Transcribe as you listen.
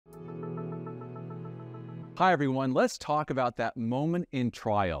Hi, everyone. Let's talk about that moment in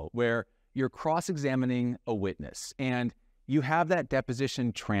trial where you're cross-examining a witness and you have that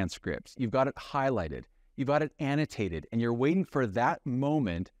deposition transcript. You've got it highlighted, you've got it annotated, and you're waiting for that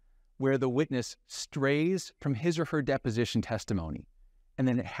moment where the witness strays from his or her deposition testimony. And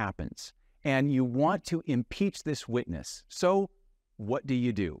then it happens. And you want to impeach this witness. So what do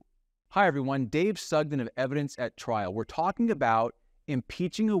you do? Hi, everyone. Dave Sugden of Evidence at Trial. We're talking about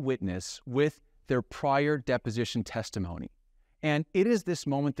impeaching a witness with their prior deposition testimony. And it is this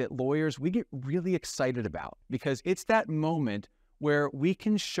moment that lawyers, we get really excited about because it's that moment where we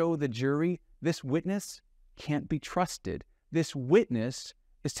can show the jury this witness can't be trusted. This witness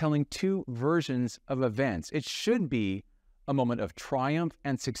is telling two versions of events. It should be a moment of triumph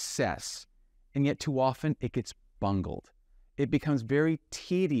and success, and yet too often it gets bungled. It becomes very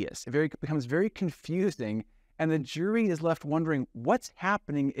tedious, it becomes very confusing, and the jury is left wondering what's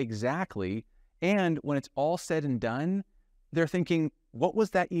happening exactly. And when it's all said and done, they're thinking, what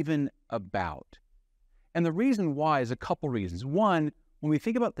was that even about? And the reason why is a couple reasons. One, when we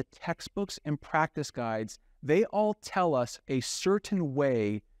think about the textbooks and practice guides, they all tell us a certain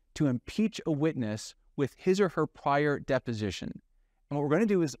way to impeach a witness with his or her prior deposition. And what we're going to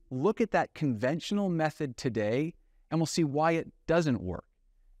do is look at that conventional method today, and we'll see why it doesn't work.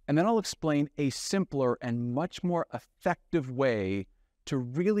 And then I'll explain a simpler and much more effective way to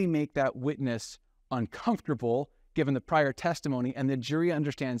really make that witness uncomfortable given the prior testimony, and the jury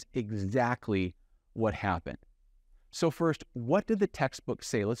understands exactly what happened. So first, what did the textbook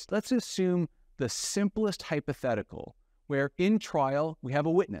say? Let's assume the simplest hypothetical, where in trial we have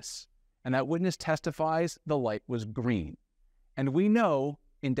a witness, and that witness testifies the light was green. And we know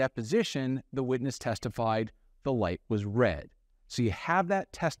in deposition the witness testified the light was red. So you have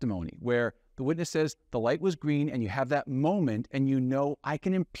that testimony where the witness says the light was green, and you have that moment and you know I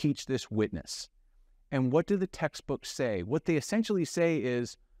can impeach this witness. And what do the textbooks say? What they essentially say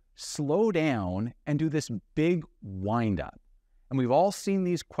is slow down and do this big wind-up. And we've all seen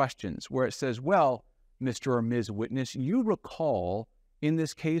these questions where it says, well, Mr. or Ms. Witness, you recall in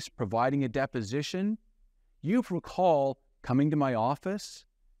this case providing a deposition. You recall coming to my office,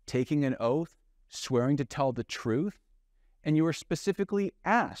 taking an oath, swearing to tell the truth, and you were specifically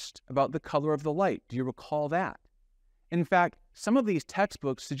asked about the color of the light. Do you recall that? In fact, some of these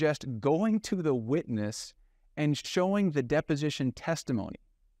textbooks suggest going to the witness and showing the deposition testimony.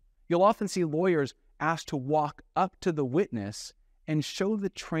 You'll often see lawyers asked to walk up to the witness and show the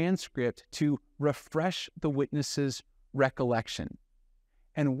transcript to refresh the witness's recollection.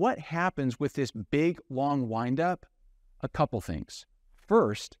 And what happens with this big, long windup? A couple things.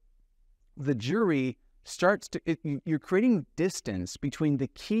 First, the jury you're creating distance between the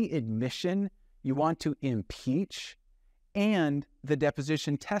key admission you want to impeach and the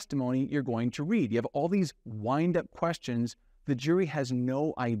deposition testimony you're going to read. You have all these wind-up questions. The jury has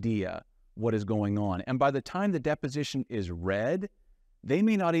no idea what is going on. And by the time the deposition is read, they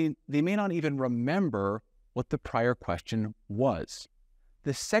may not even remember what the prior question was.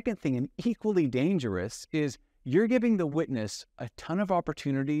 The second thing, and equally dangerous, is you're giving the witness a ton of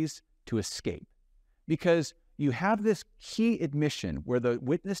opportunities to escape. Because you have this key admission where the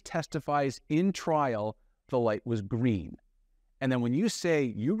witness testifies in trial the light was green. And then when you say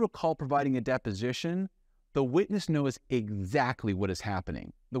you recall providing a deposition, the witness knows exactly what is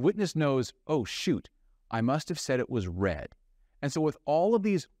happening. The witness knows, oh shoot, I must have said it was red. And so with all of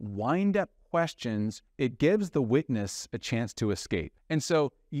these wind-up questions, it gives the witness a chance to escape. And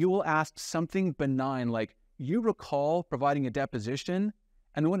so you will ask something benign like, you recall providing a deposition?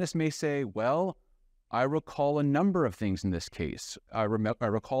 And the witness may say, well, I recall a number of things in this case. I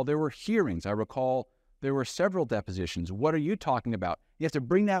recall there were hearings. I recall there were several depositions. What are you talking about? You have to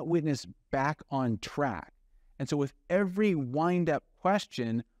bring that witness back on track. And so with every wind-up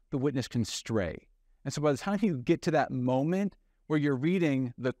question, the witness can stray. And so by the time you get to that moment where you're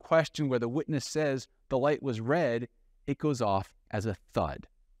reading the question where the witness says the light was red, it goes off as a thud.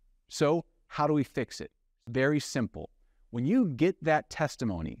 So how do we fix it? Very simple. When you get that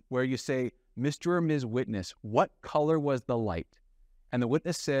testimony where you say, Mr. or Ms. Witness, what color was the light? And the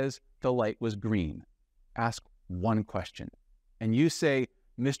witness says the light was green. Ask one question. And you say,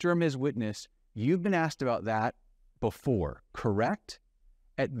 Mr. or Ms. Witness, you've been asked about that before, correct?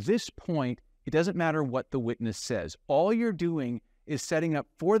 At this point, it doesn't matter what the witness says. All you're doing is setting up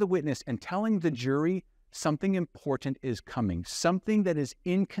for the witness and telling the jury something important is coming. Something that is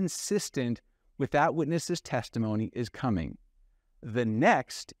inconsistent with that witness's testimony is coming. The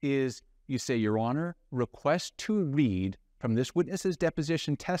next is you say, Your Honor, request to read from this witness's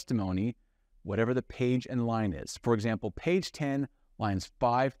deposition testimony whatever the page and line is. For example, page 10, lines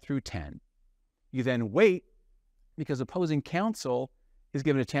 5 through 10. You then wait because opposing counsel is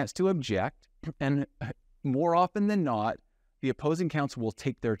given a chance to object, and more often than not, the opposing counsel will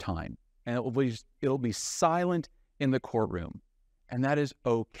take their time, and it'll be silent in the courtroom. And that is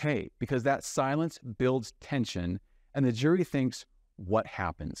okay, because that silence builds tension, and the jury thinks, what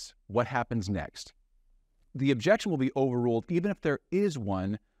happens? What happens next? The objection will be overruled even if there is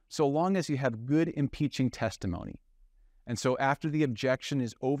one, so long as you have good impeaching testimony. And so after the objection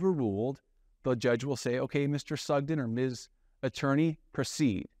is overruled, the judge will say, okay, Mr. Sugden or Ms. Attorney,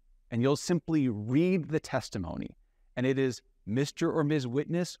 proceed. And you'll simply read the testimony. And it is, Mr. or Ms.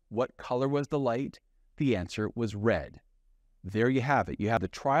 Witness, what color was the light? The answer was red. There you have it. You have the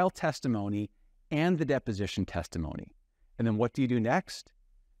trial testimony and the deposition testimony. And then what do you do next?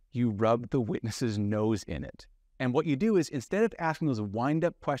 You rub the witness's nose in it. And what you do is, instead of asking those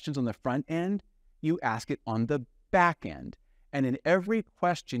wind-up questions on the front end, you ask it on the back end. And in every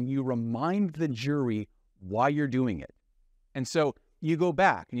question, you remind the jury why you're doing it. And so you go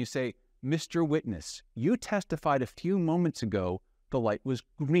back and you say, Mr. Witness, you testified a few moments ago the light was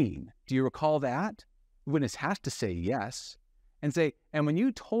green. Do you recall that? The witness has to say yes. And say, and when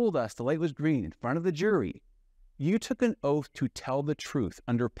you told us the light was green in front of the jury, you took an oath to tell the truth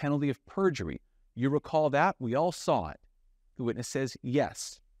under penalty of perjury. You recall that? We all saw it. The witness says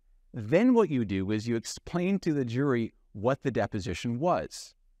yes. Then what you do is you explain to the jury what the deposition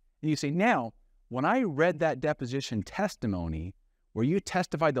was. And you say, now, when I read that deposition testimony where you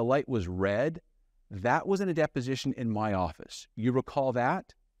testified the light was red, that was in a deposition in my office. You recall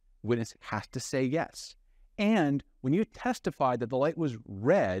that? Witness has to say yes. And when you testified that the light was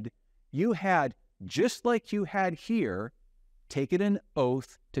red, you had, just like you had here, taken an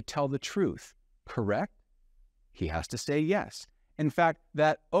oath to tell the truth, correct? He has to say yes. In fact,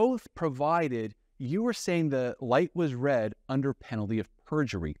 that oath provided you were saying the light was red under penalty of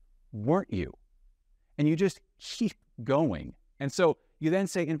perjury, weren't you? And you just keep going. And so you then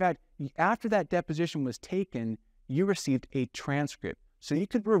say, in fact, after that deposition was taken, you received a transcript. So you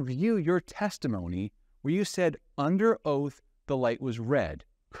could review your testimony where you said under oath the light was red,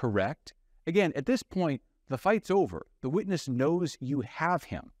 correct? Again, at this point, the fight's over. The witness knows you have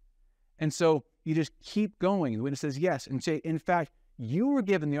him. And so you just keep going. The witness says yes, and say, in fact, you were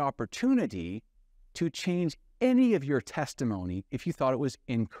given the opportunity to change any of your testimony if you thought it was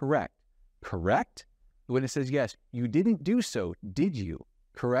incorrect. Correct? The witness says yes. You didn't do so, did you?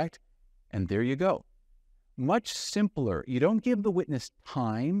 Correct? And there you go. Much simpler. You don't give the witness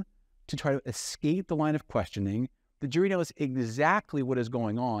time to try to escape the line of questioning. The jury knows exactly what is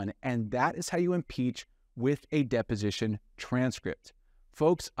going on, and that is how you impeach with a deposition transcript.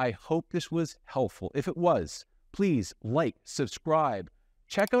 Folks, I hope this was helpful. If it was, please like, subscribe,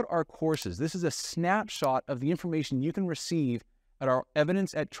 check out our courses. This is a snapshot of the information you can receive at our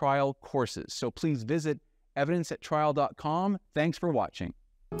Evidence at Trial courses. So please visit evidenceattrial.com. Thanks for watching.